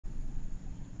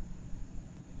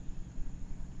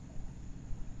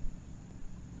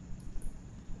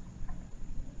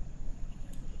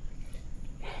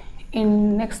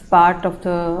In next part of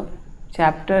the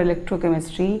chapter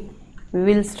electrochemistry, we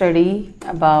will study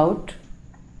about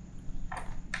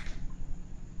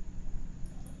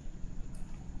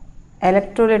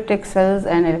electrolytic cells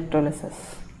and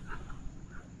electrolysis.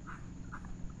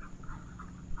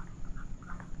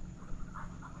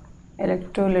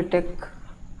 Electrolytic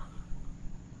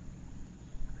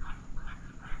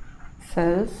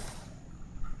cells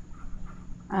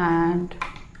and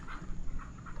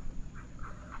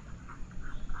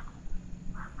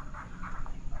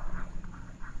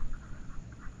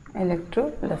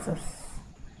electrolysis.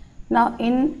 Now,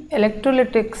 in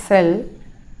electrolytic cell,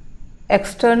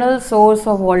 external source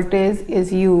of voltage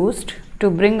is used to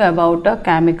bring about a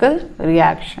chemical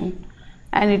reaction,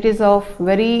 and it is of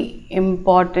very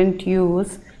important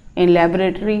use in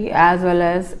laboratory as well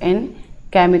as in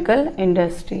chemical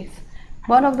industries.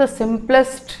 One of the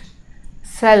simplest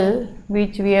cell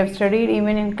which we have studied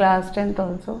even in class 10th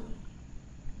also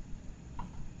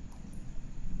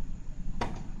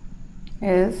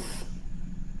is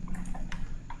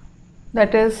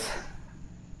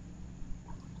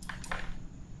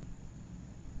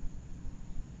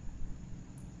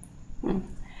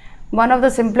one of the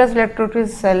simplest electrolytic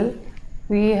cell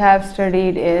we have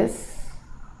studied is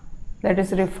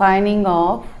refining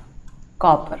of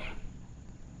copper.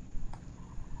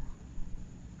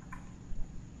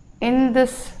 In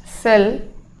this cell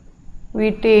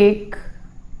we take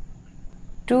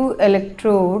two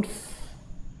electrodes.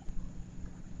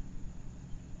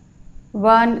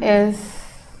 One is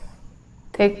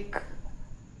thick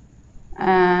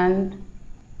and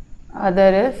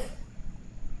other is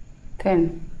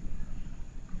thin.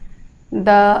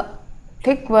 The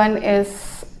thick one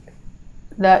is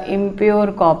the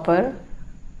impure copper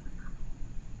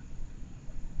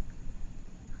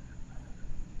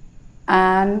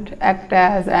and act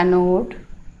as anode,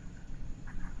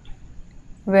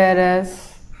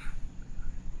 whereas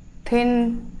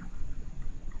thin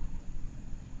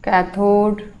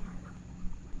cathode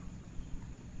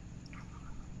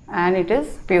and it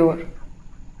is pure,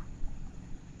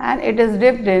 and it is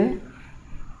dipped in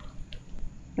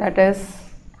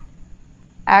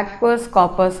aqueous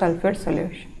copper sulfate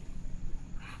solution.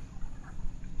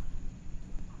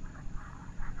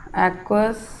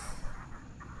 Aqueous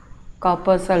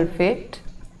copper sulfate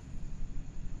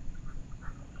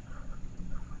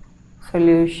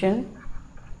solution,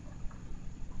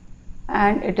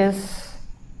 and it is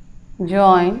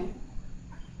joined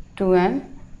to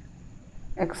an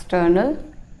external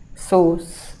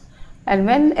source, and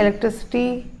when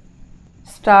electricity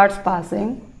starts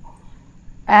passing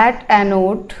at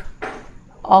anode,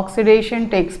 oxidation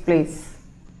takes place.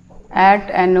 At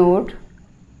anode,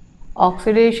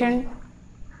 oxidation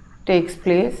takes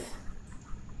place,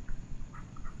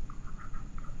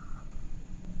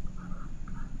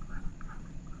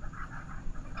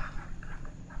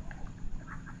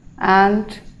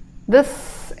 and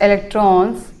this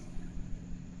electrons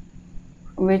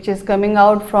which is coming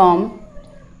out from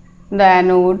the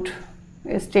anode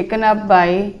is taken up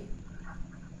by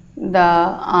the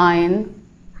ion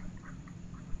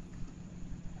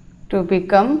to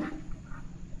become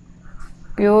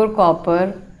pure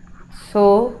copper.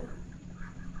 So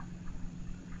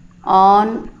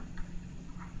on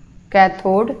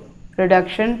cathode,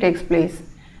 reduction takes place.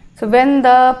 So when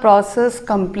the process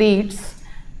completes,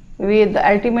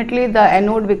 ultimately the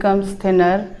anode becomes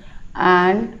thinner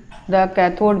and the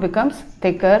cathode becomes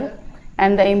thicker,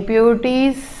 and the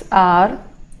impurities are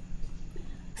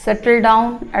settled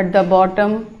down at the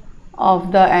bottom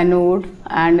of the anode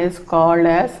and is called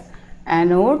as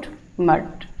anode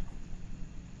mud.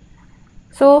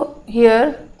 So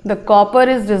here the copper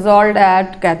is dissolved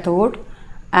at cathode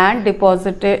and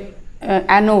deposited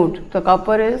anode. The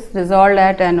copper is dissolved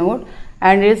at anode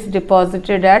and is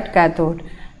deposited at cathode.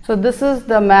 So this is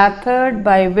the method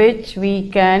by which we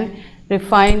can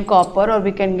refine copper, or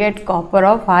we can get copper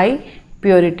of high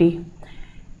purity.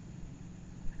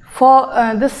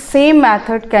 For this same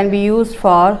method can be used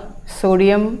for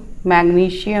sodium,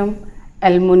 magnesium,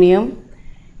 aluminum,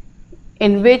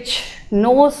 in which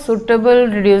no suitable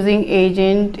reducing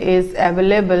agent is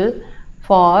available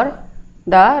for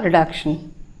the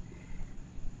reduction.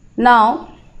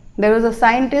 Now, there was a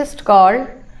scientist called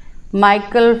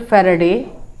Michael Faraday.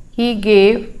 He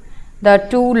gave the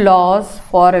two laws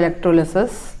for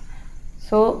electrolysis.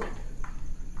 So,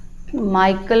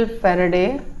 Michael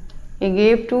Faraday, he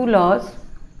gave two laws.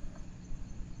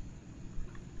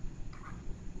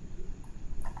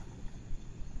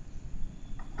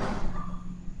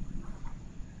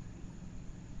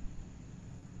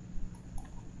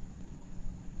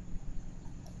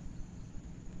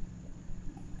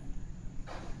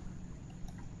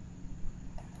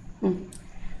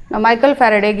 Now Michael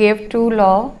Faraday gave two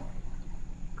law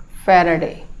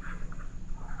Faraday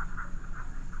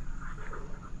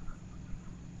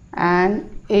and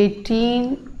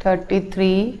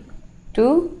 1833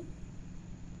 to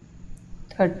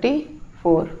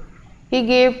 34. He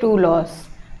gave two laws.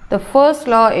 The first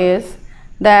law is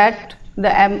that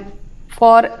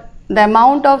for the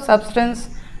amount of substance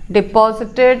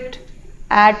deposited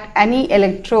at any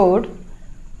electrode,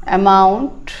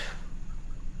 amount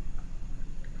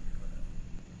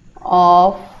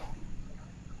of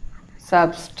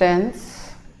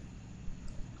substance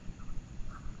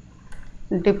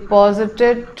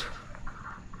deposited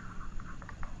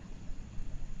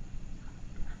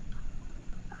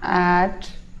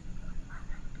at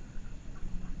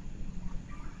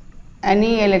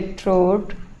any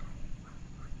electrode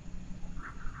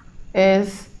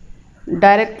is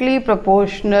directly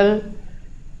proportional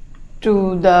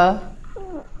to the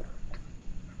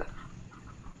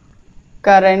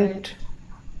current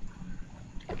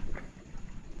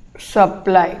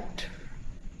supplied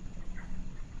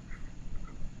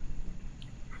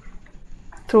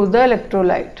through the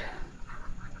electrolyte.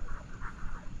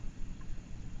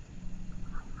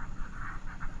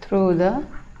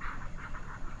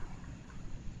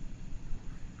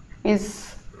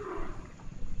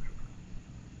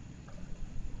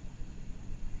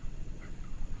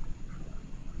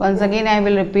 Once again I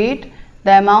will repeat,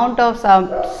 the amount of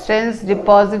substance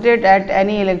deposited at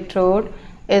any electrode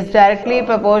is directly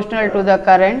proportional to the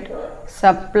current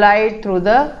supplied through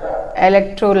the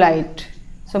electrolyte.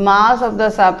 So mass of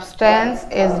the substance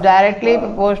is directly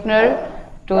proportional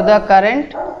to the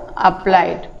current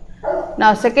applied.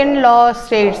 Now second law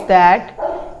states that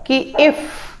if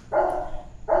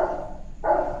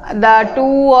the two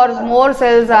or more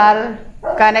cells are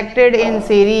connected in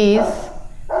series,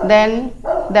 then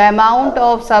the amount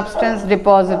of substance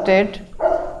deposited,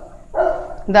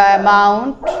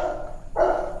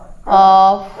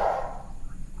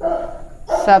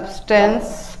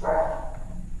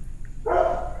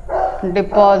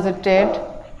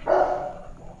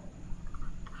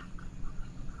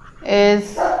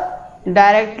 is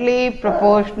directly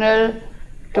proportional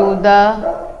to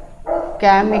the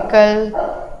chemical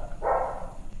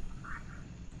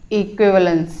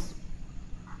equivalence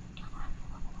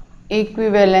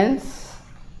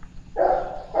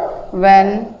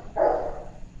when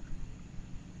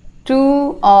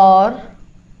two or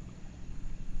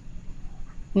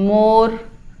more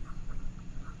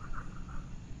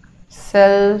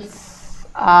cells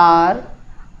are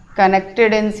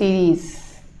connected in series.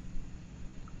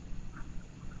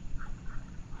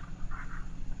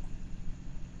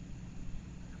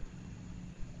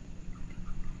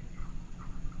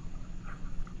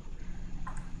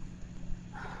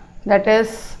 That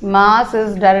is, mass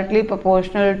is directly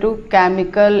proportional to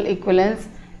chemical equivalence.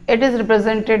 It is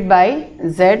represented by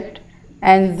Z,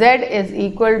 and Z is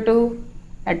equal to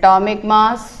atomic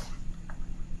mass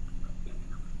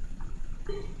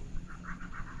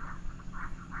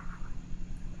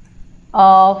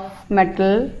of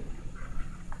metal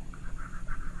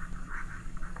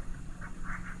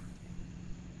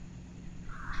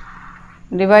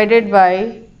divided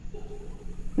by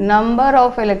number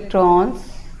of electrons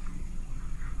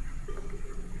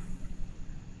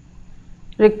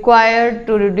required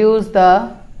to reduce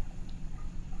the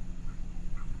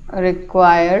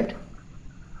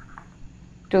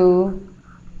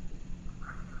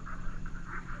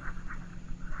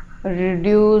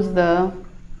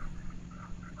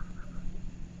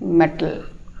metal,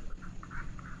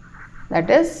 that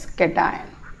is cation.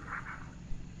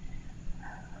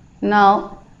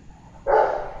 Now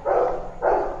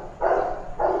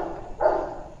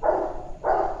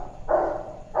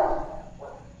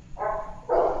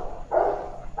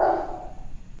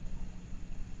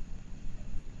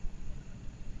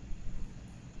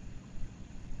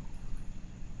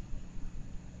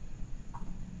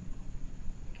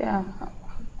क्या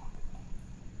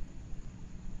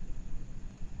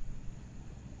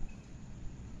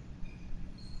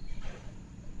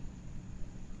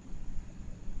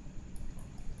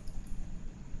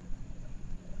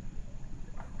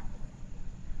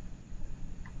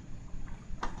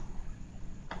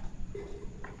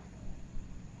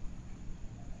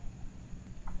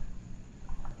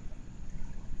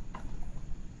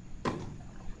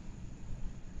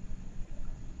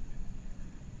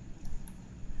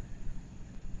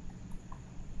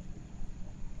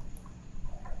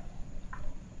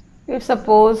if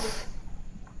suppose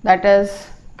that is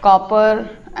copper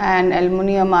and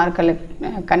aluminum are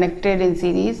connected in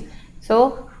series,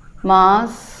 so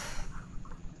mass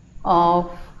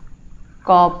of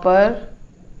copper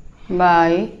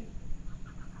by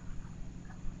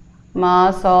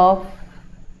mass of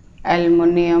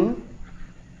aluminum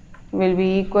will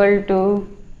be equal to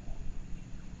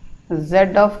Z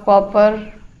of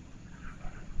copper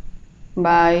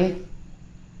by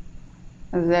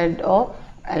Z of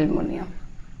aluminum.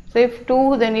 So if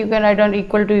 2, then you can write down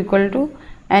equal to,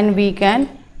 and we can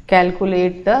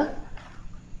calculate the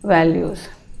values.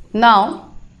 Now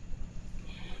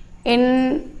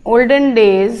in olden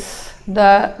days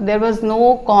there was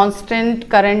no constant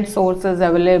current sources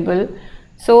available,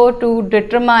 so to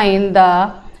determine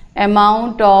the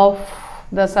amount of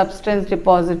the substance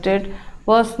deposited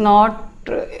was not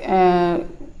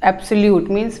absolute,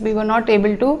 means we were not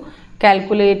able to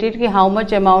calculate it how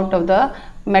much amount of the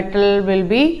metal will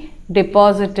be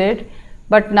deposited.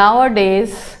 But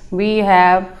nowadays we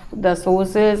have the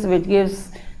sources which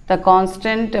gives the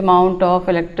constant amount of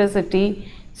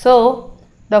electricity. So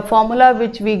the formula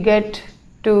which we get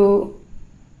to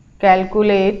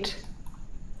calculate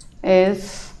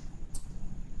is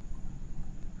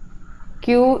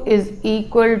Q is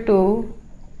equal to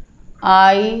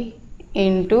I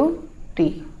into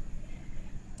T.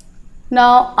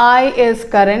 Now I is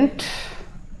current,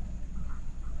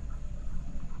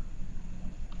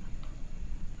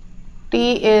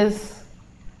 T is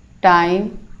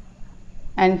time,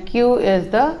 and Q is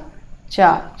the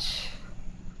charge.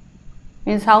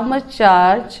 Means how much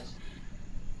charge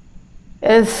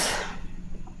is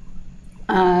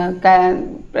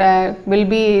will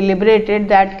be liberated,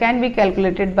 that can be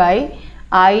calculated by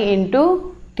I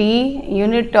into T.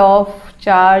 Unit of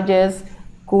charge is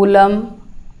coulomb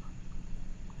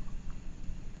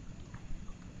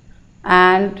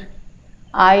and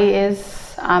I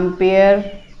is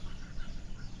ampere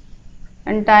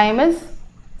and time is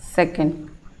second.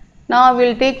 Now we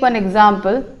will take one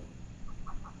example.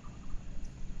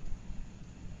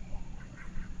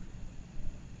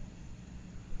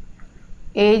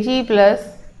 Ag plus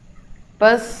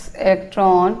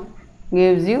electron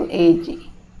gives you Ag.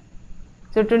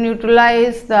 So to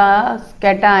neutralize the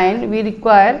cation we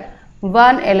require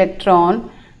 1 electron.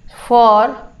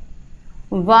 For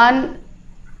 1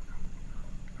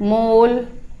 mole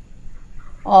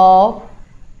of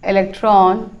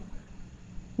electron,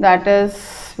 that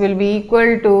is will be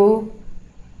equal to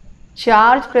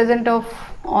charge present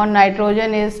on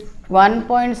nitrogen is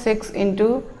 1.6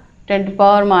 into 10 to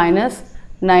power minus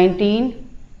 19,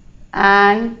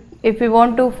 and if we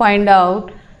want to find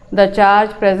out the charge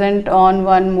present on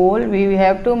 1 mole, we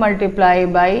have to multiply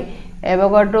by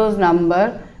Avogadro's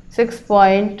number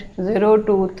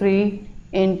 6.023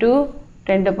 into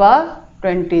 10 to power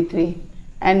 23,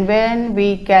 and when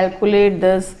we calculate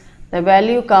this, the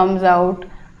value comes out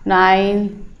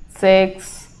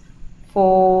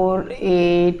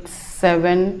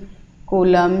 96487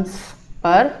 coulombs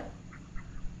per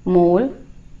mole.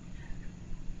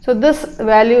 So this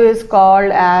value is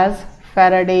called as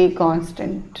Faraday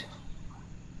constant.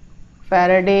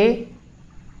 Faraday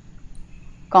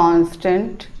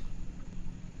constant,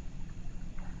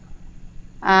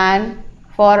 and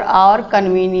for our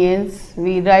convenience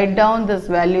we write down this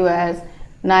value as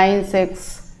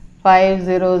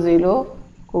 96500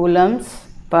 coulombs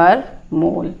per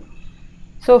mole.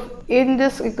 So in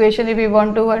this equation, if we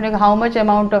want to find how much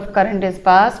amount of current is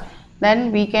passed,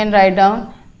 then we can write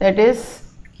down that is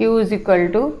Q is equal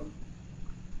to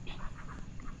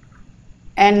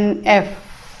NF.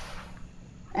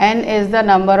 N is the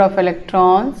number of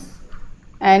electrons,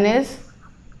 N is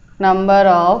number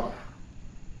of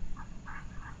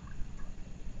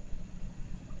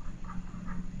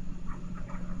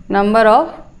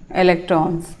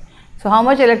electrons. So how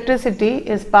much electricity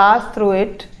is passed through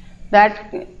it,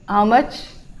 that how much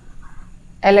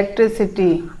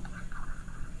electricity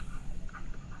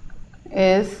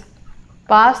is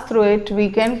passed through it we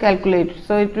can calculate.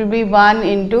 So it will be 1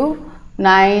 into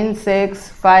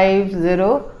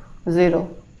 96500.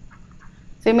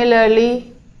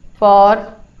 Similarly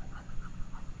for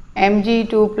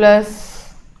Mg2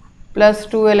 plus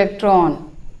 2 electron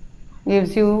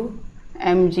gives you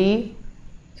Mg.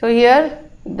 So here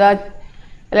the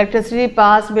electricity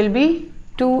passed will be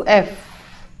 2F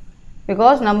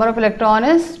because number of electron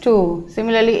is 2.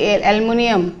 Similarly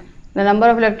aluminum, the number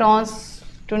of electrons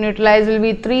to neutralize will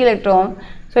be 3 electrons,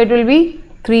 so it will be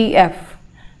 3F.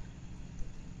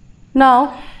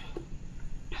 Now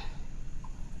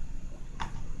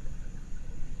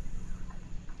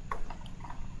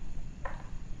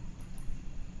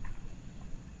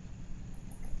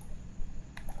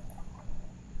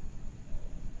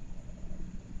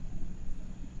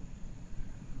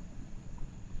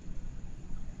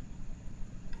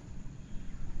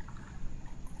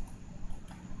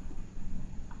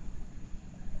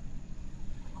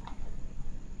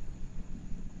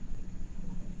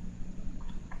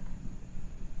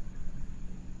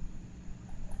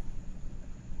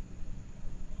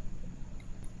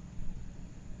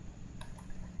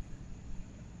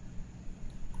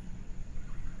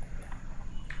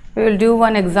We will do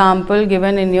one example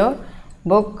given in your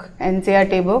book,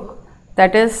 NCERT book,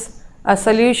 that is a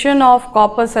solution of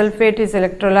copper sulfate is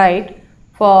electrolyte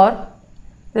for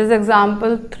this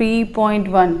example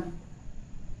 3.1.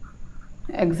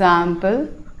 Example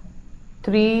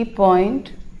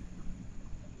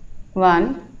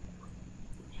 3.1,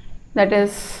 that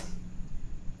is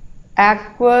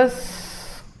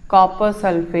aqueous copper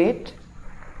sulfate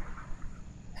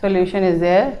solution is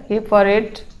there. If for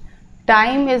it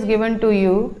time is given to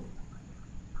you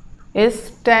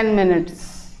is 10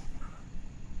 minutes.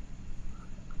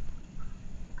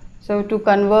 So to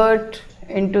convert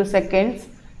into seconds,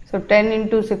 so 10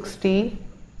 into 60,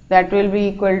 that will be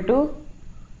equal to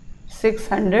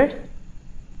 600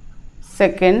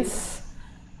 seconds.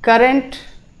 Current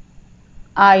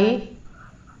I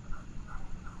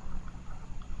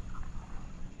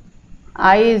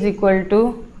is equal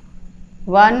to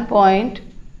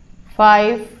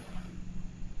 1.5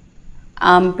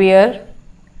 ampere.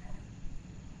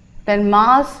 Then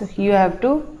mass you have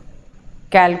to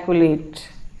calculate.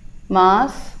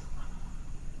 Mass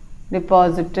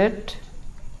deposited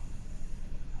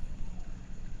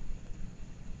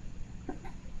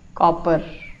copper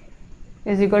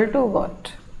is equal to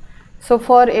what? So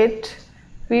for it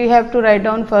we have to write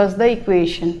down first the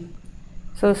equation.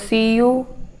 So Cu2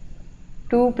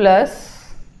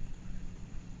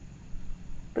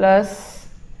 plus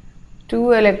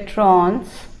 2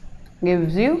 electrons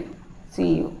gives you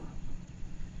Cu.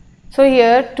 So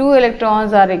here 2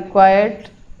 electrons are required.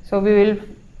 So we will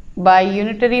by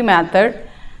unitary method,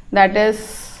 that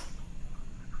is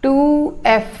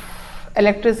 2F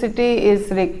electricity is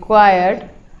required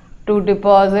to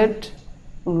deposit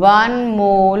 1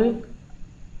 mole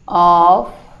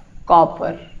of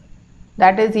copper,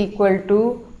 that is equal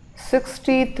to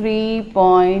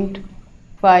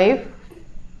 63.5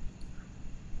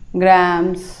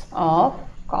 grams of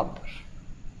copper.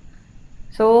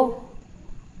 So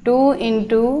 2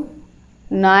 into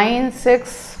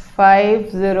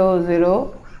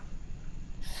 96500,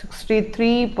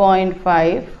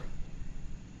 63.5.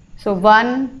 So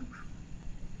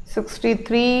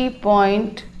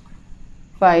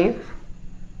 163.5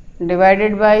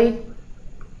 divided by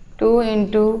 2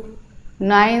 into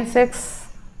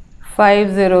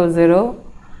 96500,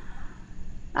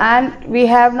 and we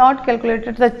have not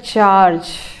calculated the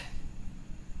charge.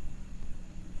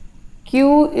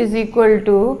 Q is equal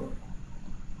to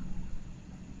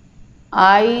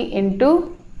I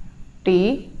into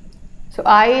T. So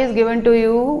I is given to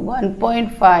you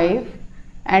 1.5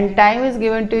 and time is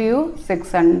given to you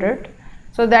 600.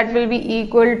 So that will be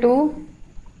equal to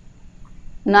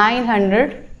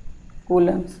 900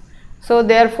 coulombs. So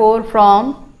therefore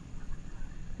from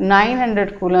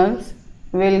 900 coulombs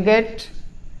we will get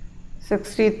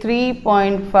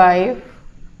 63.5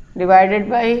 divided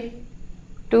by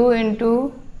 2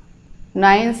 into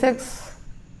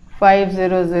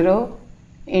 96500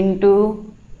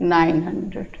 into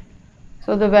 900.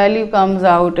 So the value comes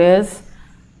out as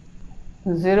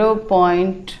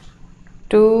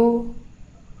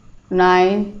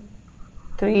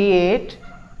 0.2938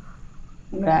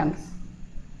 grams.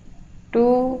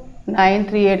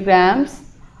 2938 grams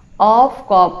of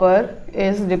copper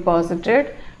is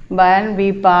deposited when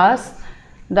we pass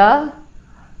the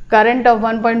current of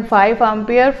 1.5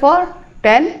 ampere for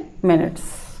 10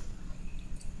 minutes.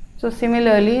 So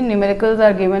similarly, numericals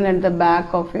are given at the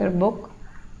back of your book.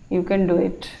 You can do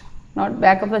it, not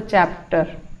back of the chapter.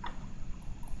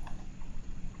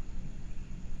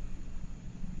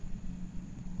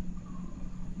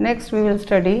 Next we will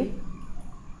study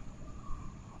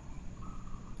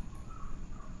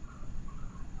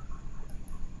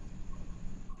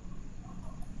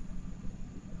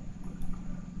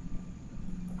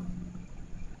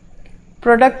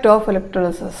product of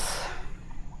electrolysis.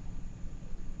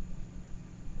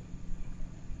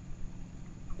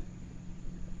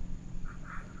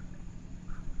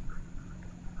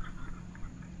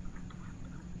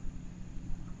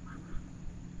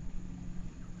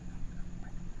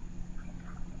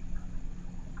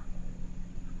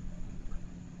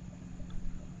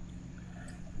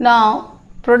 Now,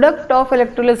 product of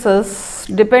electrolysis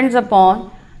depends upon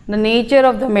the nature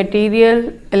of the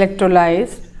material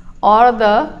electrolyzed or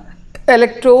the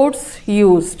electrodes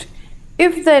used.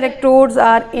 If the electrodes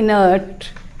are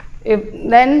inert,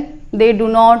 then they do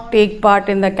not take part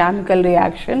in the chemical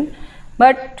reaction.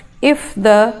 But if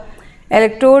the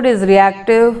electrode is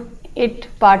reactive, it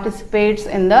participates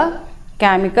in the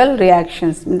chemical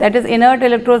reactions. That is, inert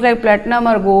electrodes like platinum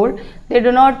or gold, they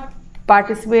do not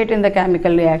participate in the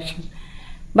chemical reaction.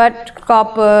 But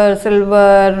copper,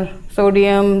 silver,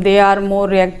 sodium, they are more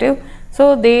reactive.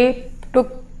 So they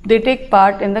take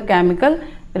part in the chemical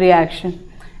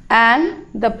reaction, and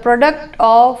the product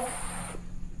of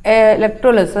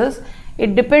electrolysis,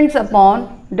 it depends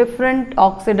upon different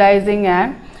oxidizing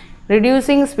and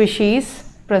reducing species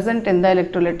present in the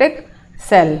electrolytic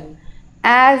cell,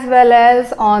 as well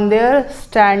as on their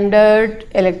standard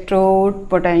electrode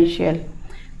potential.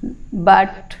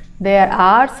 But there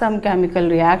are some chemical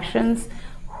reactions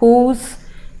whose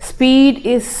speed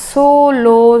is so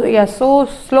low, so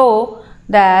slow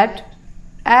that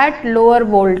at lower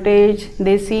voltage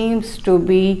they seems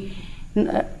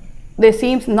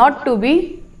not to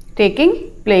be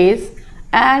taking place,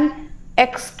 and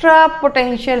extra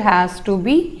potential has to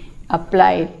be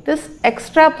applied. This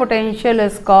extra potential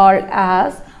is called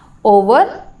as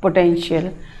over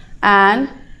potential, and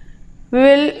we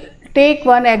will take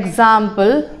one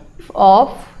example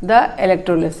of the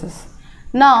electrolysis.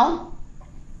 Now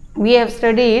we have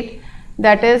studied,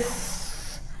 that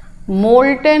is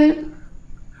molten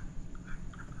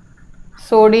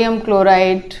sodium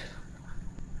chloride.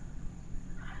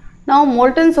 Now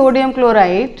molten sodium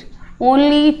chloride,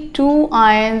 only two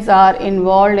ions are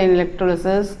involved in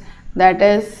electrolysis, that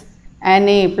is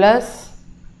Na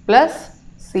plus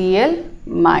Cl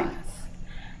minus.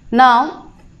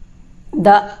 Now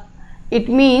it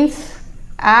means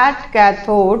at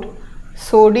cathode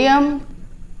sodium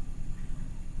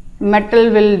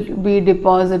metal will be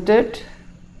deposited,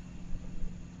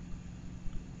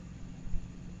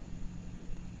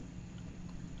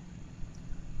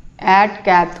 at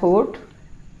cathode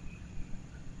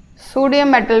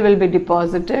sodium metal will be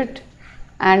deposited,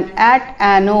 and at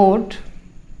anode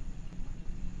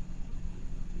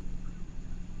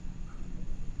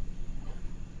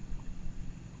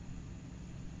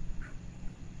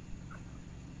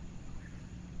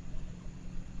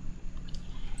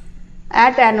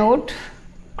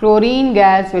chlorine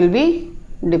gas will be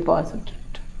deposited,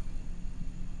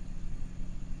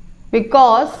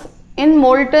 because in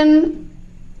molten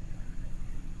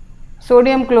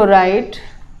sodium chloride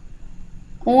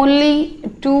only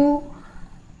two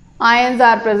ions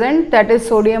are present, that is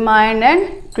sodium ion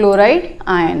and chloride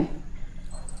ion.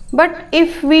 But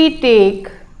if we take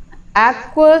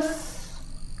aqueous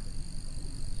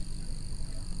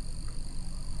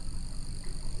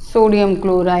sodium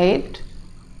chloride,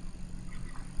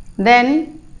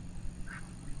 then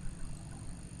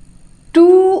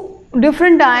two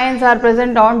different ions are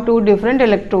present on two different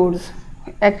electrodes.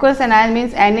 Aqueous anion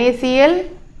means NaCl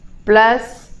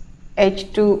plus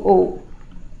H2O,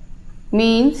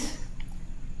 means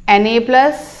Na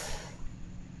plus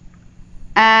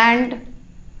and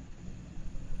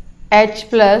H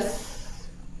plus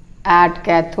at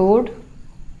cathode,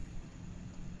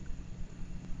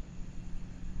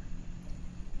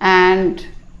 and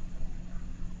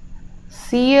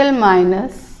Cl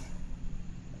minus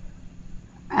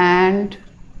and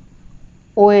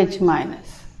OH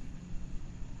minus.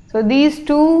 So these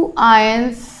two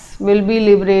ions will be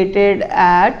liberated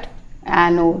at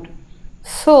anode.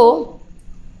 So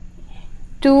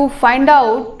to find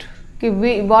out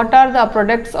what are the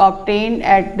products obtained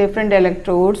at different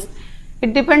electrodes,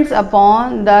 it depends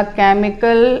upon the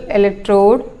chemical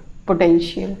electrode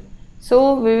potential.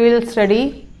 So we will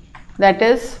study, that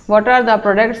is what are the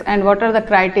products and what are the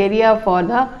criteria for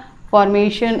the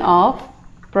formation of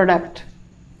product.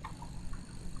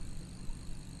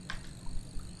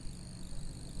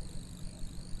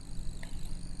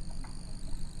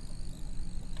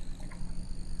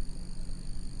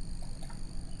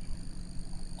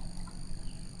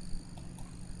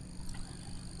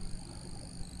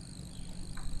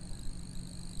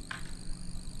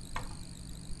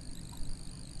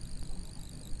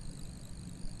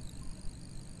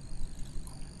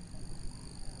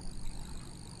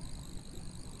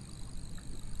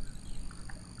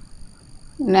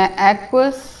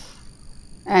 Aqueous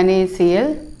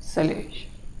NaCl solution.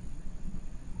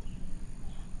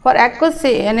 For aqueous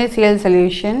NaCl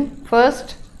solution,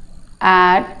 first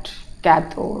at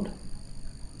cathode,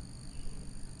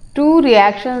 two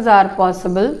reactions are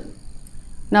possible.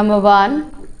 Number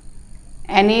one,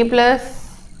 Na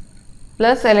plus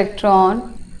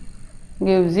electron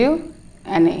gives you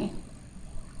Na,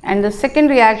 and the second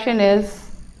reaction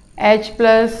is H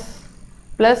plus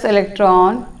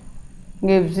electron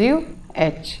gives you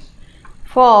H.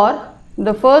 For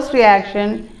the first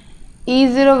reaction,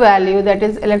 E0 value, that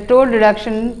is electrode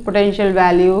reduction potential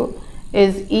value,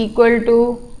 is equal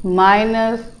to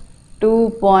minus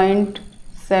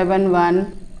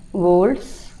 2.71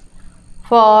 volts.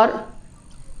 For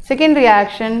second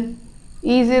reaction,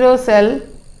 E0 cell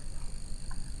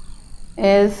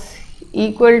is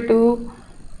equal to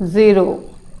 0.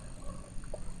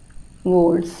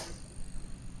 volts.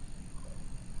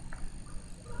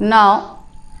 Now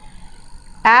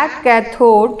at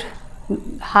cathode,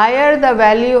 higher the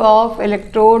value of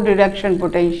electrode reduction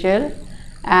potential,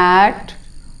 at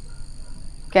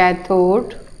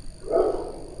cathode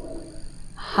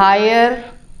higher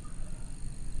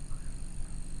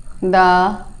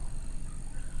the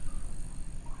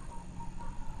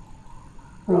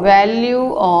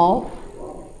value of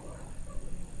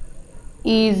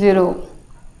E0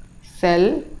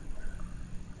 cell,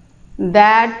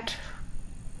 that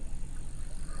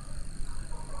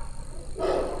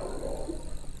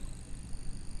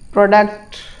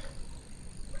product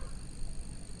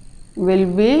will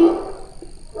be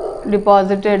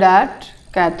deposited at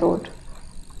cathode.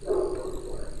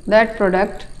 That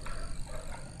product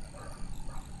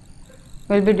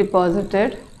will be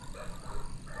deposited.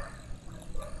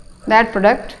 That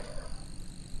product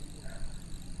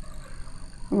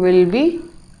will be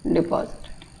deposited.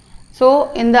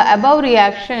 So in the above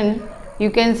reaction, you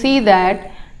can see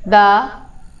that the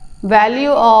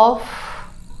value of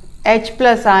H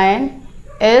plus ion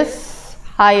is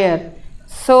higher.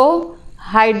 So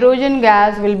hydrogen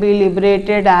gas will be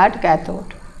liberated at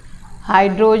cathode.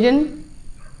 Hydrogen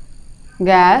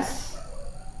gas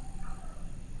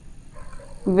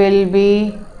will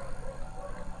be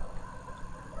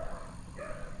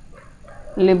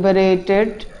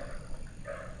liberated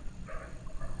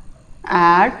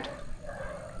at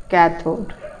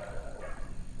cathode.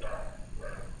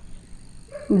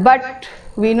 But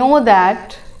we know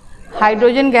that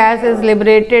hydrogen gas is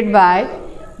liberated by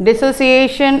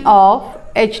dissociation of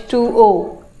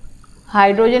H2O.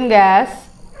 Hydrogen gas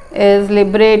is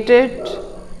liberated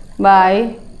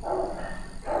by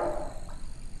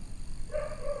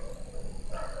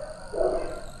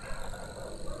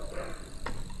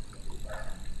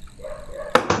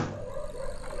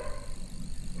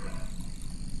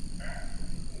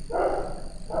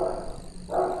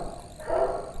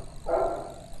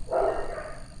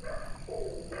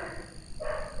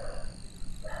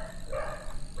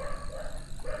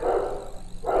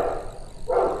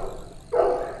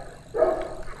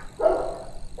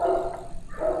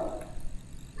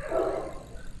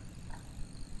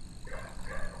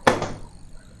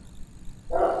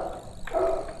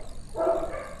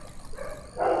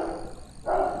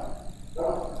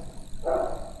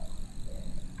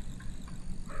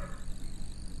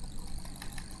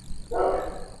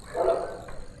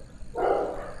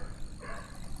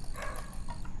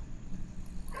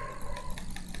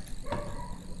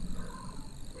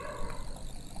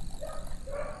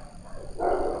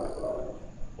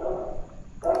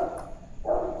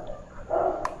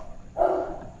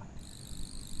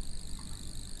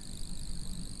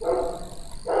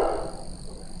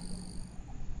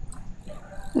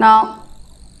now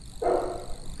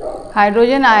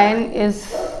hydrogen ion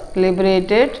is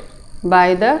liberated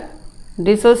by the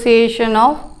dissociation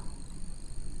of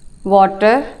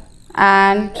water,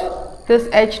 and this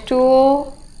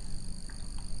H2O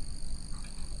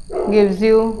gives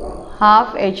you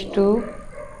half H2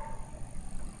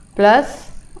 plus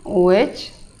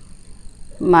OH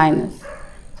minus.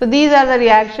 So these are the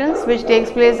reactions which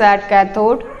takes place at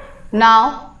cathode.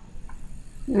 Now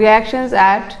reactions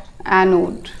at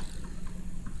anode.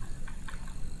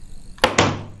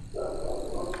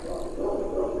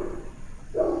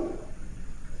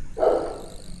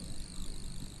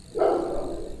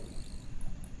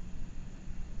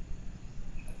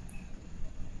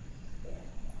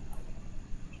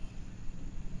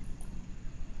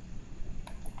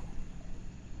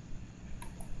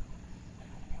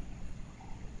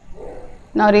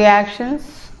 Now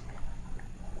reactions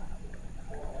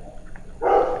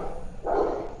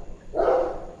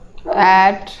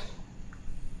at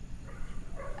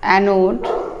anode.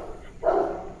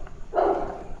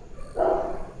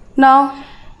 Now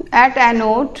at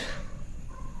anode,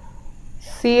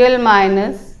 Cl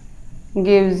minus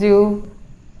gives you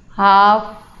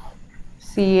half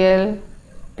Cl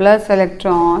plus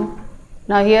electron.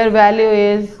 Now here value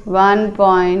is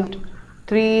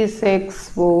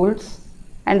 1.36 volts,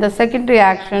 and the second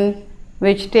reaction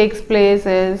which takes place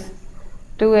is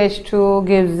 2H2O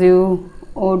gives you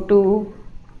O2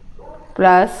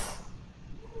 plus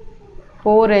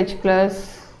 4H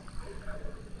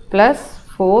plus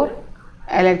 4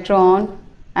 electron,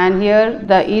 and here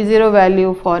the E0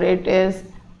 value for it is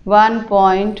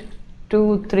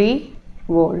 1.23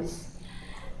 volts.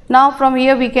 Now from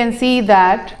here we can see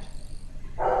that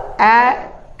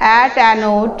at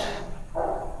anode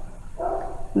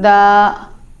the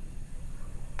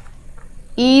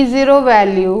E0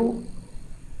 value,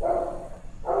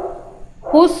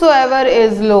 whosoever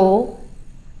is low,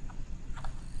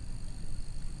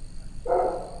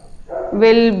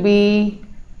 will be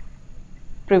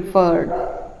preferred.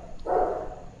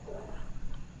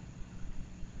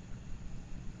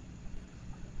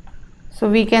 So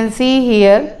we can see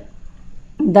here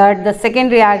that the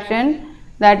second reaction,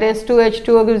 that is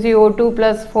 2H2O gives you O2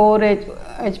 plus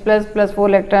 4H plus 4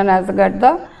 electron, has got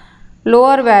the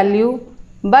lower value,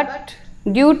 but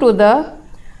due to the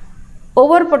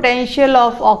overpotential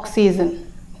of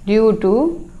oxygen, due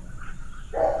to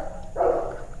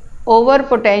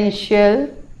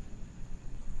overpotential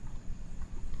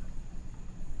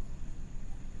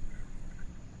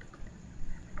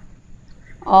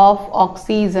of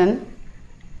oxygen,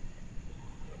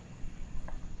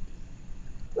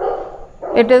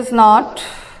 it is not,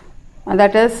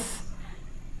 that is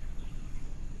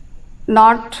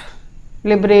not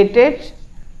liberated.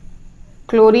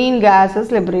 Chlorine gas is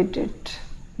liberated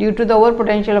due to the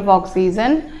overpotential of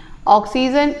oxygen.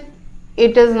 Oxygen,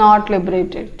 it is not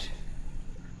liberated.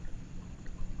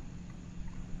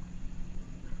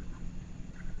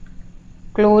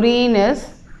 Chlorine is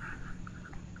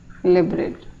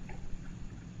liberated.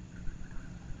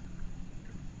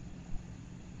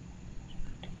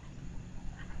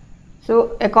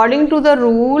 So according to the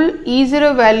rule,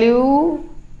 E0 value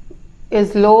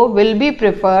is low, will be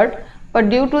preferred, but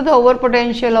due to the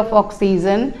overpotential of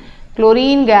oxygen,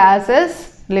 chlorine gas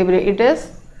is liberated. It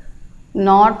is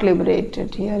not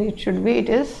liberated. Here it should be, it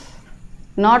is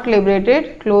not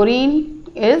liberated. Chlorine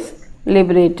is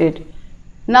liberated.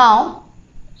 Now,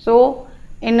 so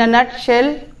in a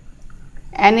nutshell,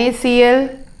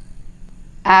 NaCl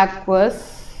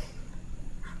aqueous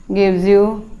gives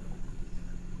you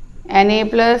Na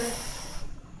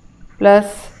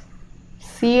plus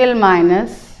Cl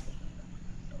minus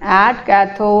at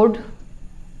cathode,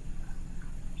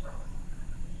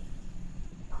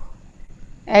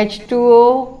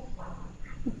 H2O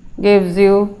gives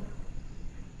you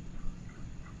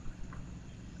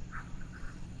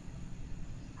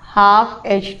half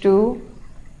H2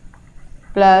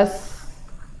 plus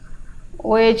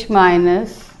OH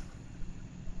minus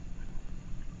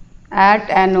at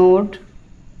anode,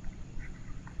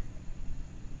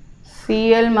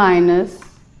 Cl minus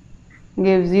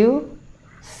gives you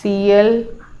Cl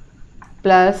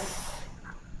plus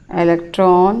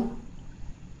electron.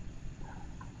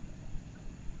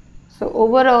 So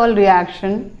overall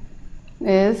reaction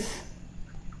is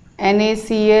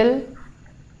NaCl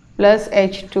plus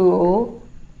H2O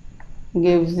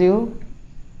gives you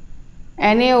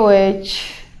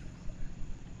NaOH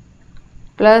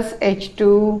plus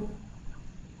H2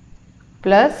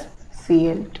 plus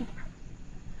Cl2.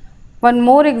 One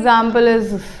more example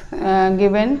is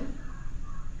given,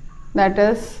 that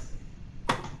is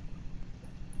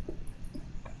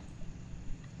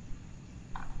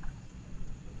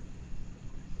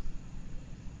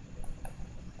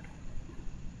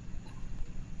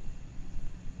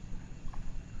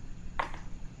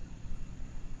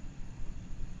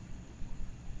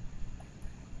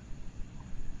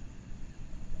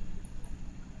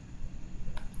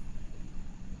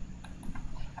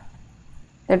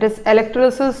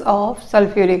electrolysis of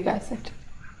sulfuric acid.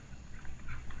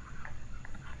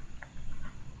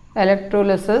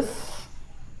 Electrolysis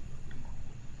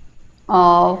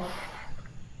of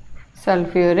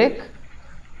sulfuric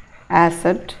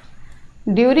acid.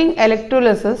 During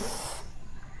electrolysis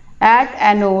at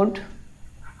anode,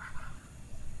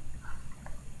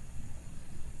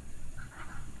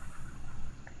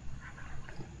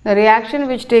 the reaction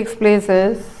which takes place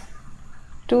is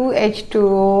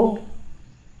 2H2O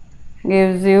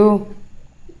gives you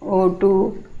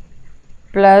O2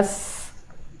 plus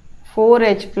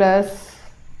 4H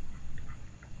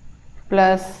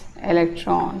plus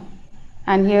electron,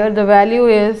 and here the value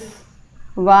is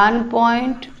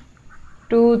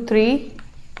 1.23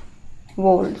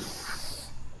 volts.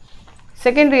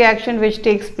 Second reaction which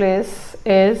takes place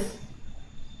is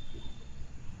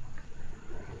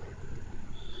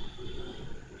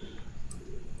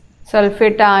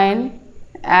sulfatine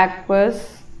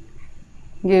aqueous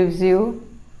gives you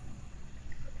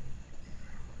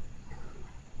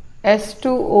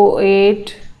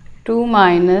S2O8 2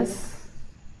 minus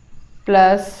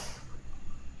plus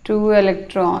 2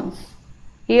 electrons.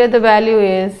 Here the value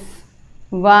is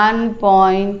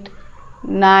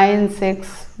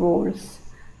 1.96 volts.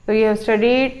 So you have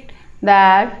studied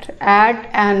that at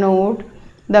anode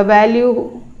the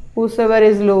value whosoever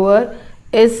is lower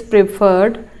is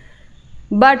preferred,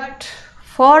 but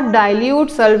for dilute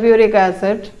sulfuric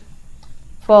acid,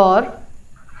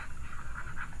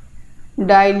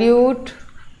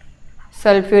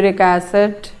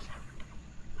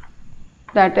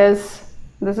 that is,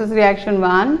 this is reaction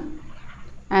 1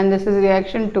 and this is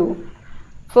reaction 2.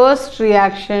 first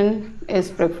reaction is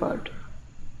preferred.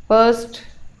 First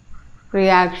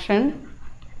reaction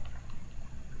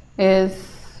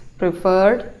is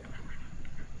preferred,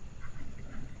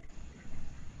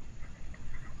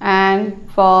 and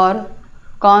for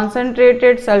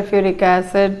concentrated sulfuric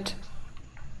acid,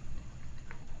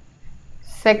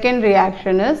 second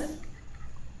reaction is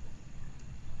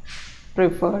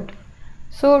preferred.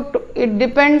 So it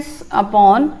depends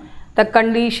upon the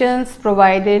conditions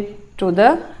provided to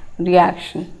the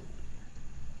reaction.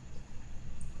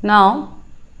 Now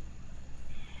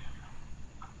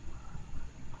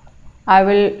I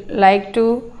will like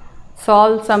to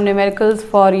solve some numericals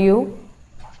for you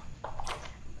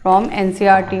from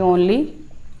NCERT only.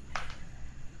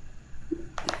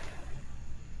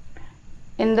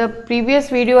 In the previous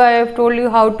video I have told you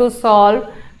how to solve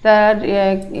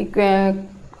the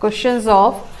questions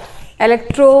of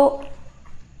electrode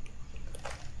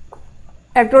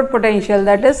potential,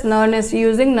 that is Nernst,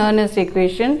 using Nernst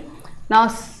equation. Now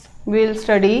we will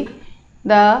study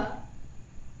the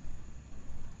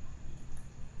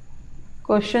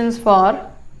questions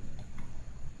for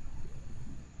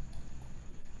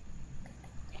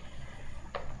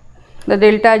the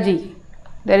delta G.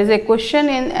 There is a question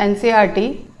in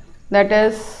NCERT, that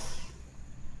is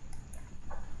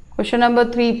question number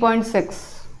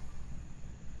 3.6,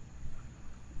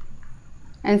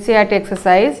 NCERT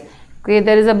exercise. Okay,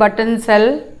 there is a button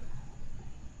cell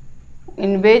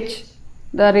in which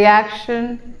the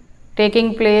reaction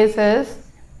taking place is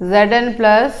Zn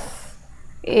plus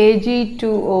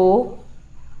Ag2O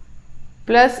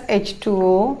plus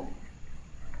H2O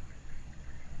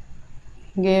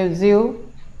gives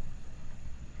you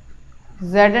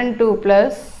Zn2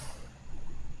 plus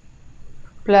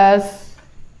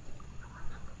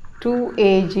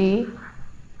 2Ag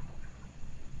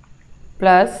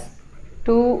plus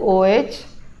 2OH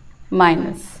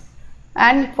minus,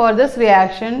 and for this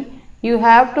reaction you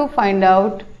have to find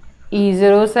out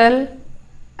E0 cell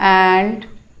and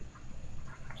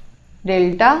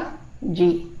delta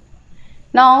G.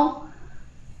 Now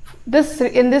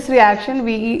in this reaction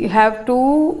we have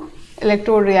two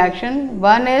electrode reaction.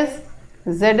 One is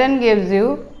Zn gives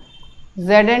you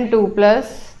Zn2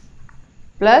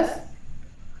 plus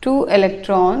 2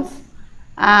 electrons,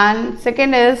 and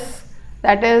second is,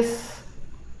 that is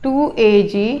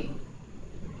 2Ag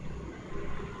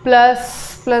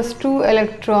plus 2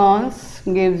 electrons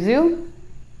gives you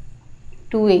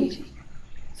 2Ag.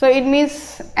 So it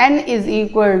means N is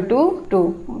equal to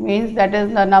 2, means that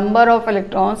is the number of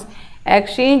electrons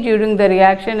exchanged during the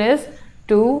reaction is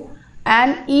 2,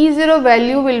 and E0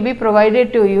 value will be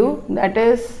provided to you, that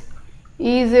is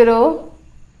E0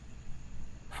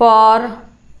 for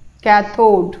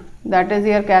cathode, that is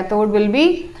here cathode will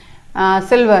be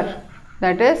silver,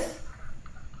 that is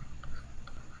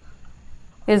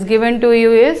given to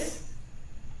you is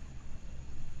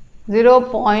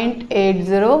 0.80.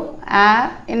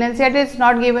 In NCERT it is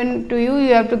not given to you,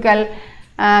 you have to get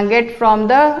from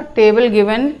the table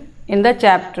given in the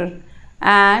chapter.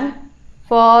 And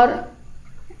for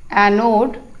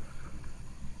anode,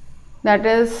 that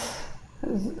is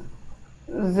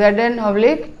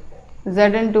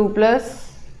Zn/Zn2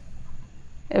 plus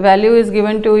value is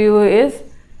given to you is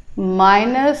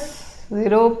minus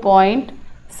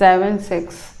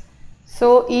 0.76.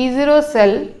 So E0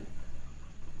 cell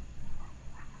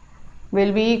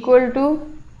will be equal to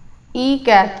E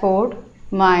cathode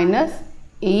minus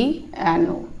E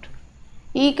anode.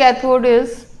 E cathode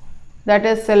is, that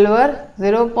is silver,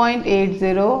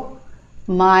 0.80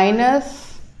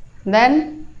 minus,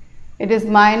 then it is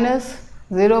minus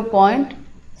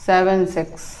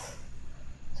 0.76.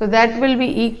 So that will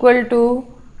be equal to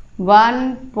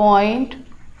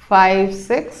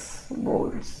 1.56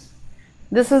 volts.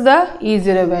 This is the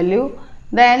E0 value.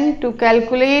 Then to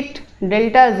calculate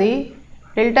delta G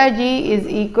is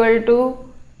equal to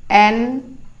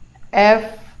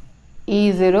NF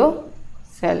E0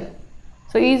 cell.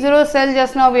 So E0 cell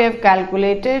just now we have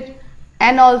calculated,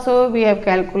 N also we have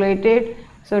calculated.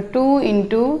 So 2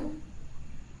 into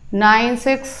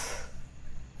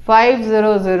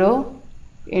 96500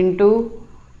 into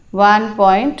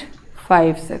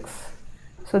 1.56.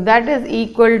 So that is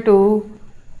equal to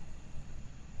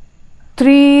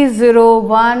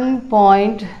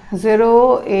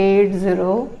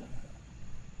 301.080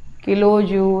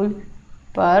 kilojoule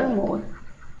per mole.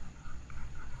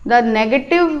 The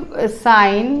negative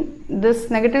sign, this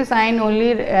negative sign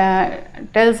only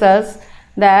tells us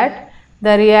that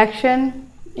the reaction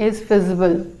is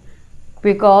feasible,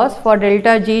 because for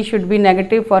delta G should be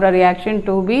negative for a reaction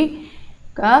to be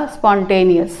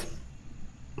spontaneous.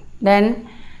 Then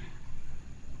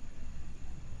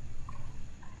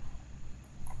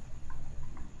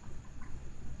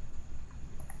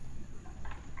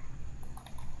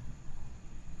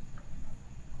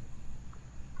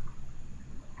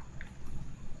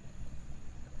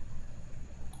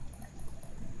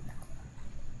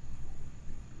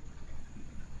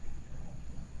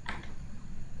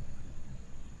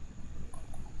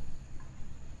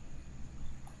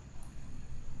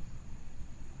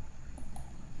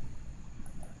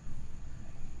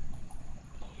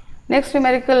Next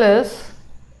numerical is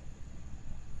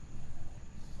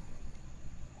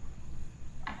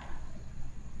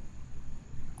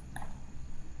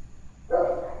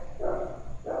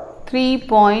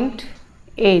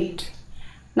 3.8.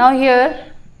 Now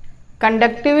here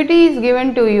conductivity is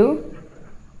given to you.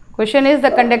 Question is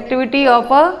the conductivity of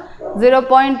a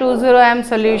 0.20 m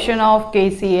solution of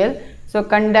KCl. So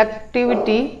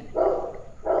conductivity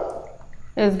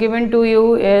is given to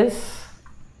you is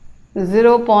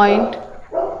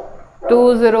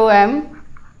 0.20 m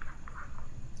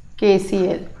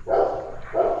KCl.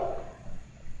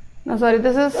 No, sorry,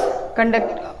 this is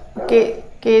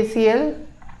KCl.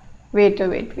 Wait.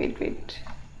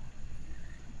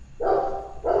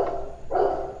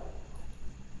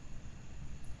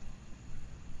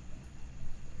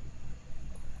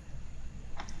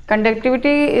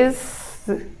 Conductivity is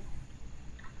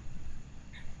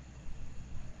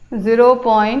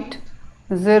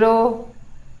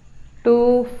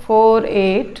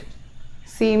 0.0248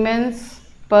 Siemens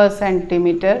per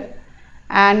centimeter,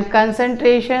 and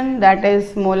concentration, that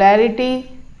is molarity,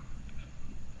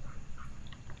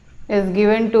 is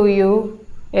given to you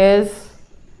is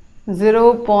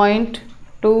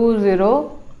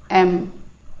 0.20 m.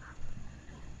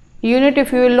 Unit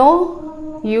if you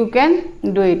know, you can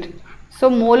do it. So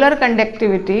molar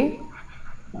conductivity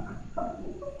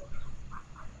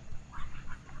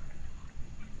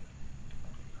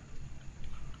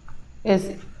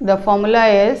is, the formula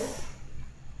is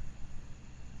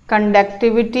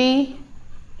conductivity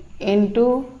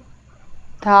into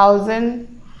 1000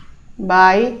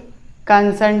 by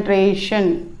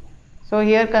concentration. So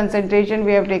here concentration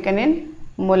we have taken in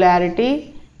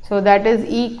molarity. So that is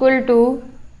equal to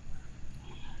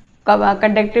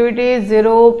conductivity is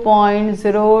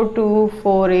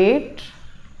 0.0248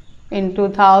 into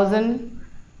 1000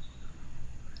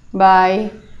 by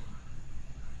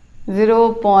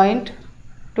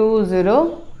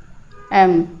 0.20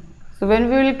 m. So when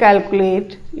we will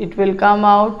calculate, it will come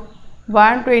out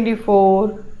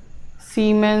 124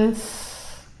 Siemens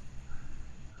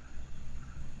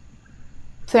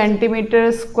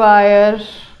centimeter square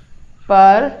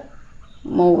per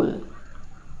mole.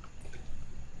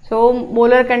 So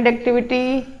molar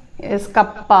conductivity is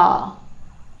kappa,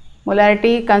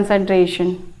 molarity,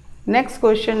 concentration. Next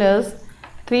question is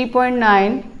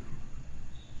 3.9.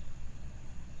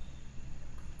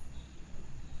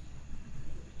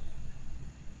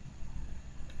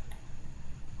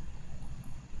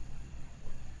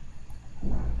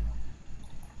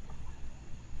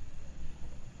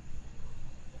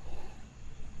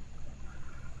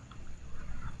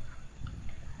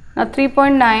 Now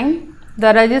 3.9,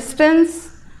 the resistance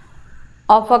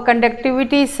of a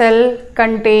conductivity cell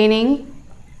containing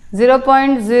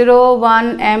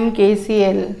 0.01 m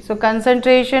KCl. So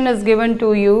concentration is given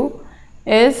to you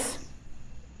is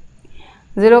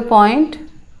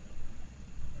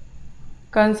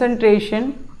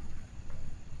concentration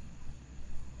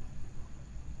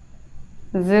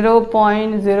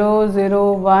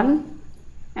 0.001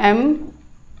 m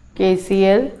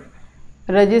KCl.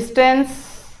 Resistance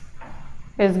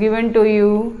is given to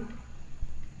you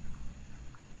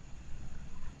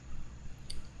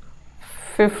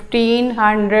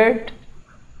 1500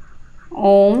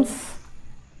 ohms.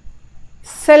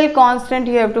 Cell constant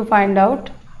you have to find out.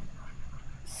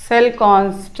 Cell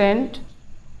constant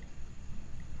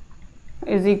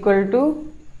is equal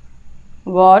to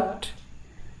what?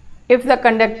 If the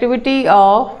conductivity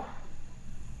of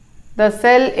the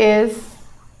cell is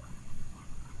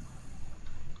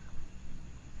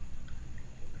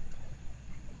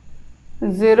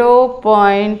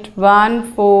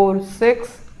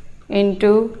 0.146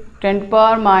 into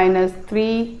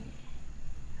 10⁻³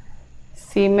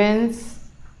 Siemens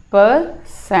per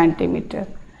centimeter.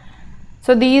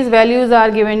 So these values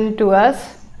are given to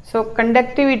us. So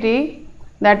conductivity,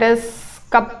 that is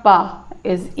kappa,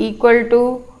 is equal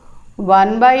to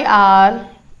 1 by R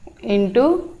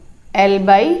into L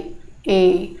by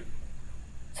A.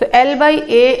 So L by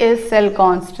A is cell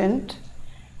constant.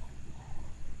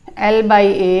 L by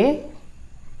A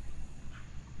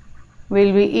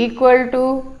will be equal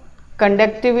to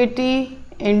conductivity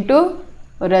into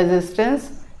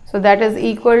resistance. So that is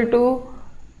equal to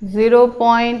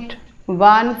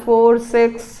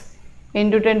 0.146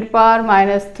 into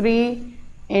 10⁻³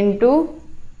 into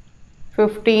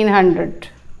 1500.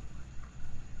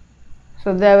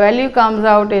 So the value comes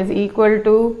out is equal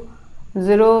to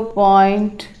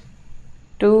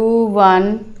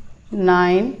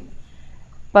 0.219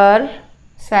 per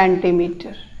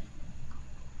centimeter.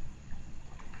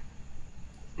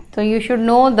 So you should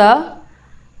know the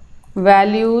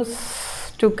values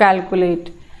to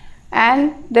calculate.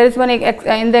 And there is one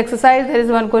in the exercise, there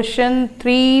is one question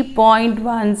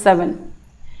 3.17.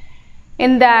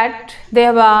 In that they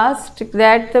have asked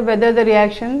that whether the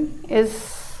reaction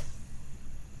is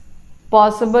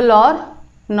possible or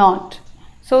not.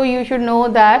 So you should know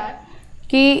that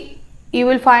you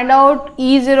will find out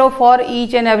E0 for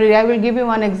each and every. I will give you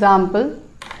one example.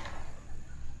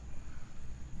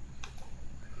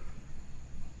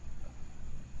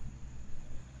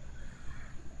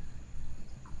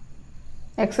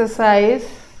 Exercise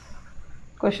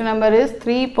question number is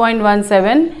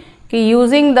 3.17.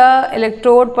 Using the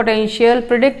electrode potential,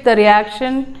 predict the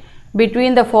reaction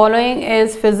between the following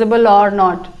is feasible or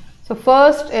not. So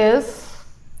first is,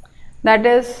 that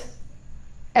is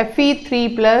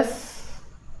Fe3 plus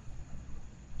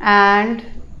and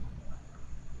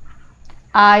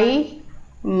I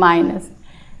minus.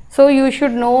 So you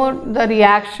should know the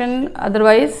reaction,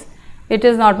 otherwise it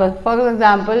is not possible. For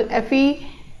example,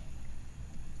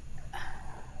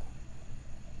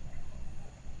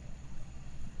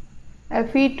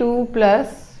 Fe2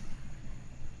 plus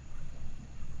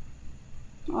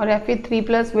or Fe3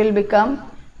 plus will become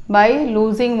by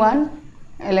losing one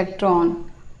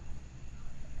electron.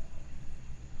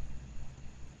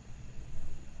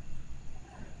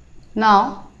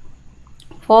 Now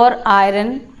for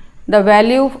iron, the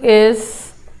value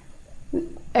is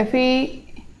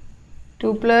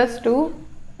Fe2 plus to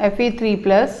Fe3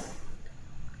 plus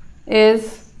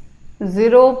is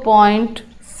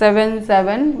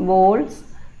 0.77 volts,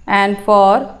 and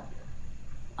for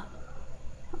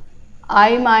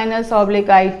I minus oblique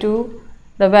I2,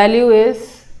 the value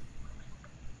is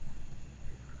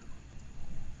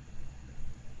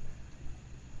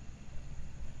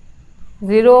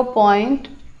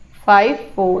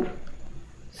 0.54.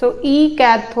 So E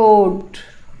cathode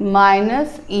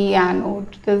minus E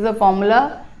anode, this is the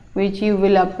formula which you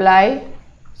will apply.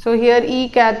 So here E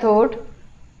cathode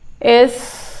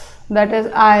is, that is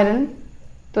iron,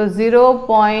 so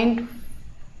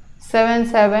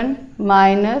 0.77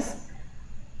 minus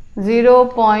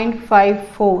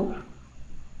 0.54,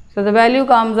 so the value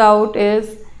comes out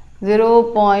is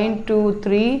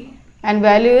 0.23, and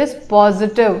value is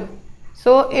positive.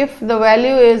 So if the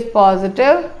value is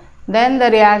positive, then the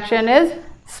reaction is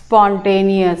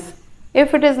spontaneous.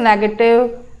 If it is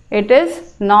negative, it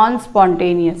is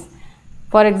non-spontaneous.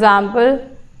 For example,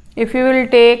 if you will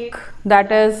take, that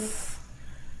is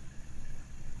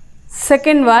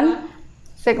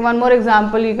one more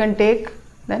example you can take,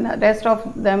 then the rest of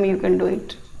them you can do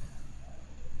it.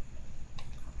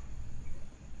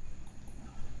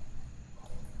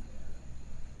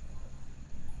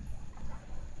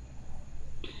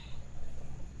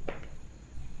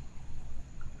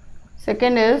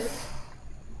 Second is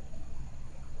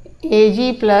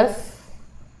Ag plus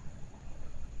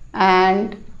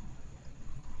and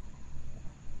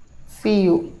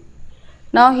Cu.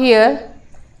 Now here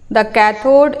the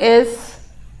cathode is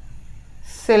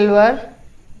silver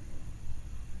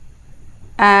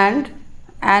and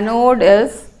anode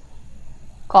is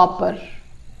copper.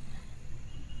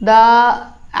 The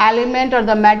element or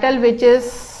the metal which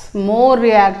is more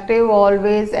reactive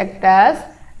always act as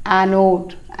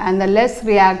anode, and the less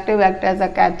reactive act as a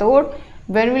cathode.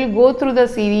 When we go through the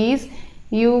series,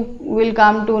 you will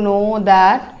come to know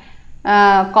that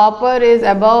copper is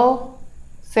above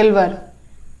silver.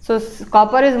 So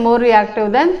copper is more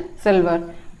reactive than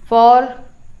silver. For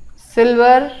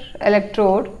silver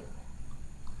electrode,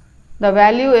 the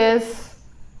value is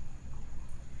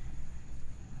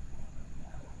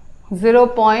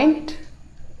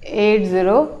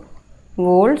 0.80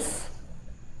 volts,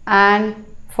 and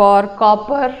for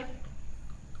copper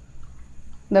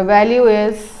the value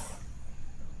is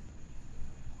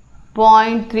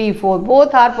 0.34.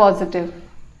 Both are positive.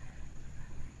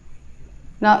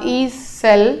 Now E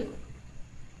cell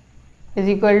is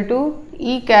equal to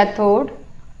E cathode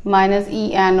minus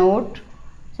E anode.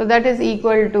 So that is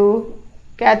equal to,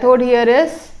 cathode here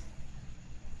is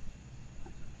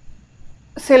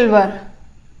silver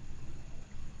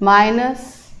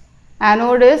minus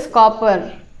anode is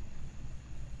copper.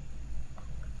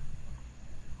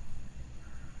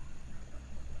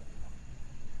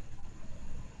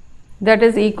 That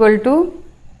is equal to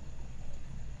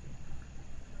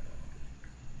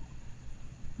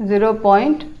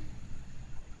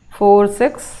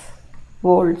 0.46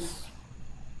 volts.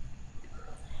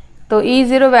 So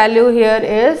E0 value here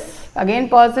is again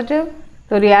positive,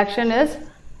 so reaction is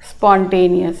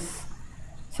spontaneous.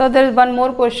 So there is one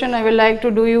more question I will like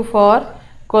to do you for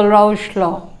Kohlrausch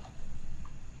law.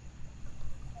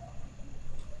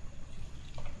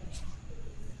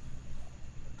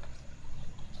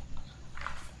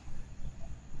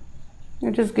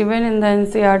 It is given in the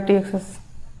NCERT exercise.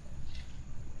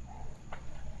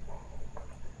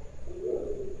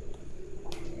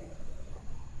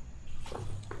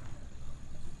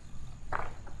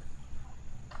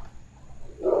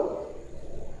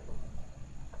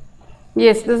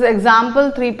 Yes, this is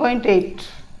example 3.8.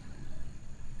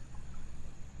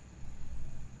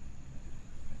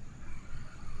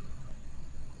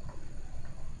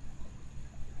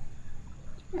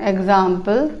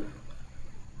 Example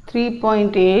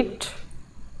 3.8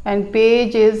 and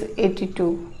page is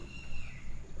 82.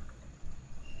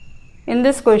 In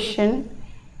this question,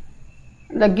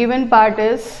 the given part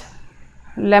is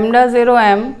lambda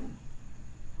 0m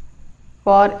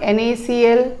for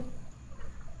NaCl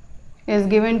is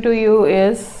given to you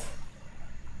is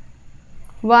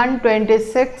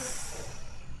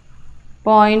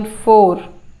 126.4.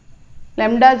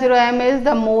 Lambda 0m is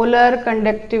the molar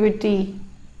conductivity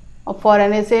for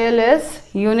NaCl is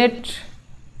unit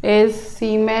is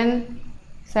Siemens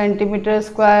centimeter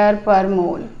square per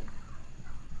mole.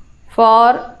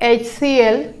 For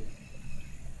HCl,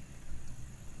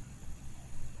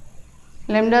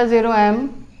 lambda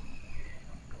 0m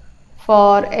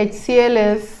for HCl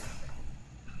is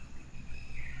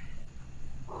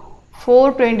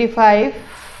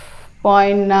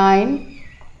 425.9,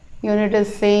 unit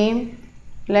is same.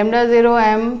 Lambda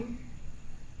 0m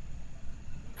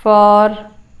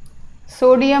for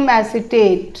sodium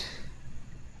acetate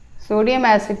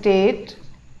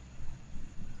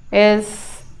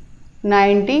is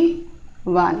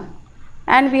 91,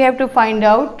 and we have to find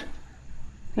out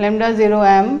lambda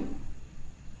 0m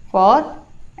for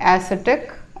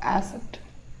acetic acid.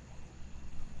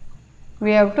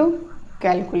 We have to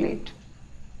calculate.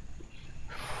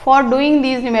 For doing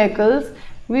these numericals,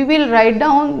 we will write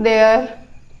down their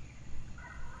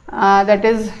that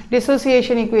is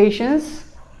dissociation equations.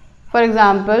 For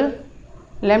example,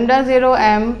 lambda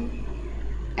 0m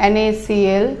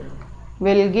NaCl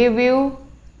will give you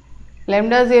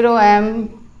lambda 0m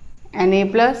Na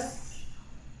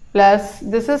plus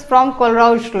this is from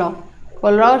Kohlrausch law.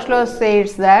 Kohlrausch law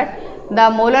states that the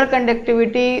molar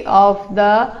conductivity of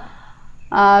the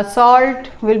salt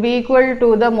will be equal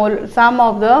to the sum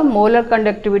of the molar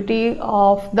conductivity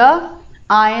of the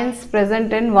ions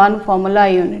present in one formula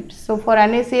unit. So for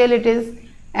NaCl it is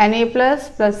Na plus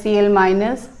Cl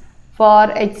minus. For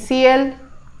HCl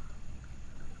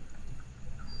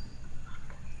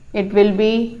it will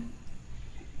be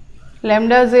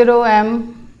lambda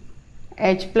 0m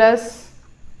H plus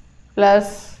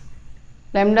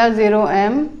lambda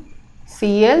 0m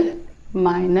Cl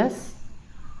minus.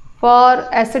 For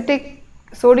acetic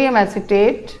sodium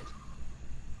acetate,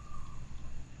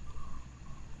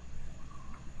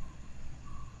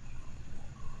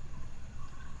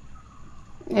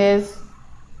 is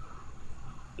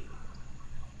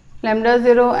lambda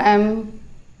 0m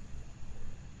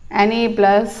Na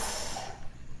plus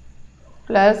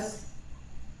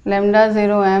lambda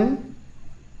 0m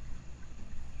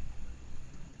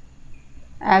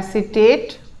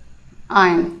acetate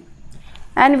ion.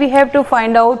 And we have to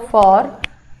find out for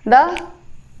the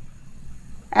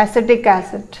acetic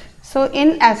acid. So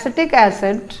in acetic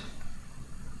acid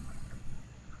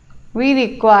we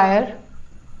require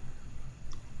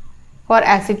for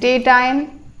acetate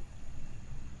ion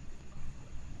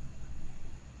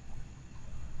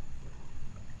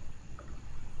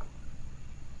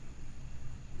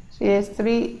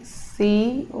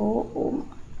CH3COO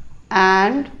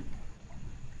and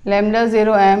lambda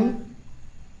 0m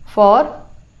for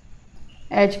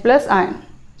H plus ion.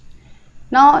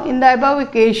 Now in the above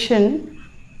equation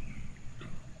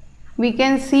we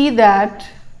can see that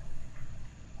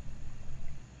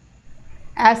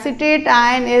acetate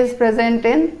ion is present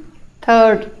in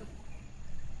third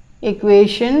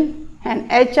equation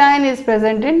and H ion is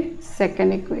present in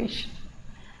second equation,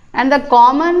 and the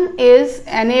common is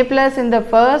Na plus in the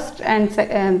first and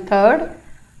third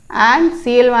and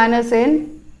Cl minus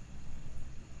in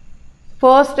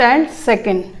first and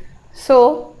second.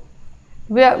 So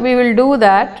we will do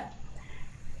that,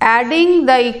 adding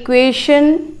the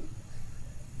equation,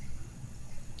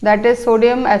 that is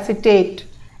sodium acetate,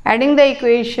 adding the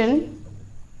equation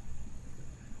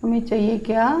हमें चाहिए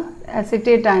क्या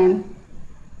acetate ion,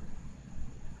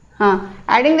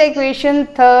 adding the equation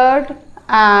third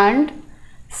and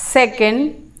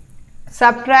second,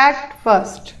 subtract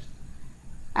first,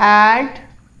 add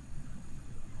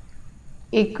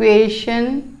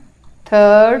equation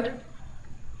third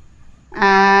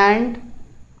and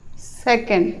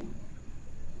second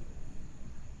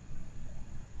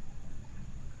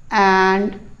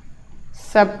and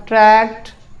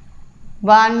subtract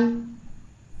 1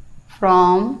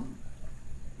 from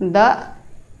the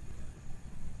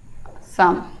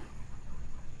sum.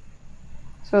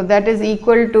 So that is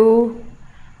equal to,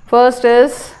 first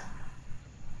is,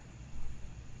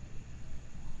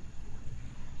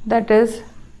 that is,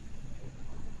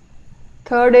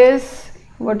 third is,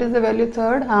 what is the value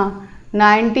third?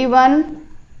 91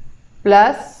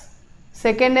 plus,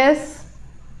 second is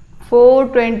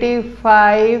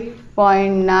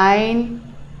 425.9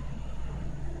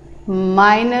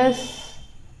 minus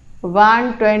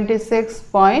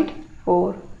 126.4.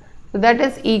 So that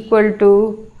is equal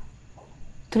to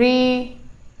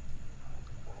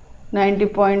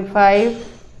 390.5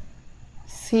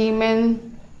 Siemens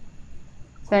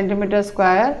centimeter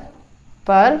square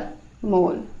per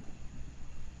mole.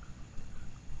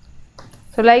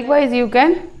 So likewise you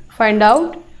can find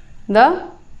out the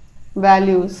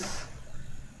values.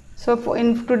 So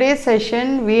in today's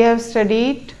session we have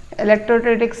studied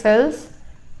electrolytic cells,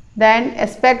 then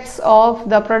aspects of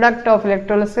the product of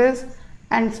electrolysis,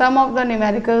 and some of the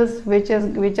numericals which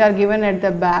are given at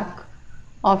the back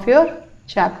of your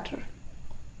chapter.